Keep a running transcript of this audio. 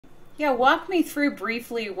Yeah, walk me through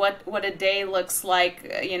briefly what a day looks like,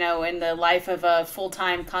 in the life of a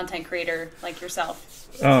full-time content creator like yourself.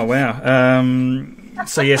 Oh, wow.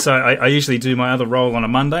 So I usually do my other role on a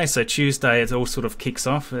Monday. So Tuesday it all sort of kicks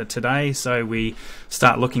off today. So we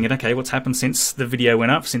start looking at, okay, what's happened since the video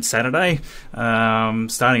went up, since Saturday.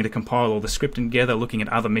 Starting to compile all the scripting together, looking at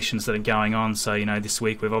other missions that are going on. So, this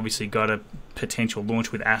week we've obviously got a potential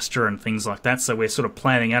launch with Astra and things like that. So we're sort of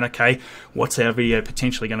planning out, okay, what's our video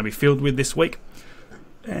potentially going to be filled with this week?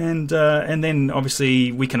 And then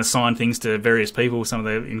obviously we can assign things to various people, some of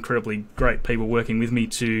the incredibly great people working with me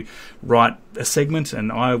to write a segment,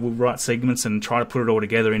 and I will write segments and try to put it all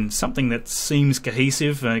together in something that seems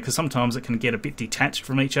cohesive, because sometimes it can get a bit detached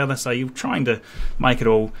from each other, so you're trying to make it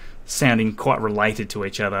all sounding quite related to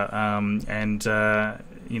each other,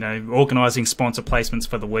 organising sponsor placements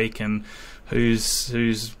for the week and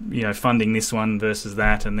who's funding this one versus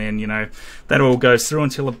that, and then that all goes through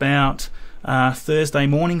until about Thursday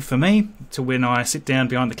morning for me, to when I sit down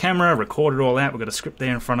behind the camera, record it all out. We've got a script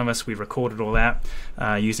there in front of us. We record it all out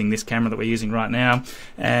using this camera that we're using right now,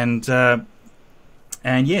 and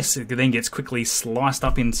yes, it then gets quickly sliced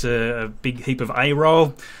up into a big heap of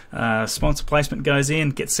A-roll. Sponsor placement goes in,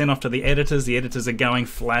 gets sent off to the editors. The editors are going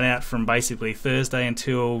flat out from basically Thursday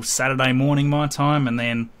until Saturday morning my time, and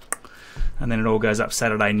then it all goes up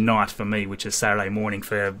Saturday night for me, which is Saturday morning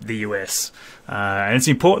for the US. And it's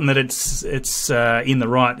important that it's in the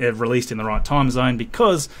right released in the right time zone,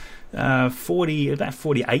 because about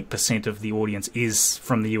 48% of the audience is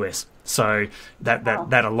from the US. So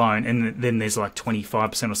that alone, and then there's like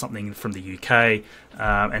 25% or something from the UK,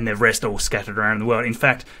 and the rest all scattered around the world. In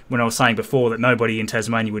fact, when I was saying before that nobody in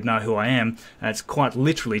Tasmania would know who I am, it's quite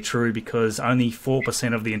literally true, because only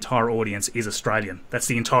 4% of the entire audience is Australian. That's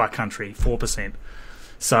the entire country, 4%.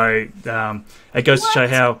 So it goes to show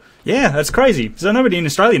how, that's crazy. So nobody in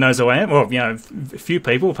Australia knows who I am. Well, a few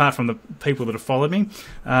people, apart from the people that have followed me,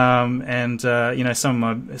 some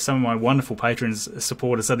of my wonderful patrons,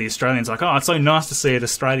 supporters are the Australians. Like, oh, it's so nice to see an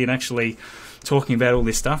Australian actually talking about all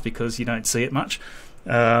this stuff, because you don't see it much.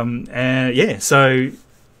 So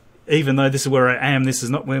even though this is where I am, this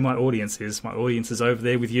is not where my audience is. My audience is over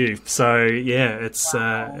there with you. So it's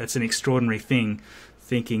an extraordinary thing,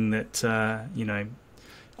 thinking that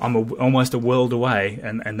I'm almost a world away,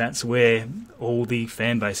 and that's where all the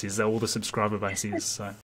fan base is, all the subscriber base is. So.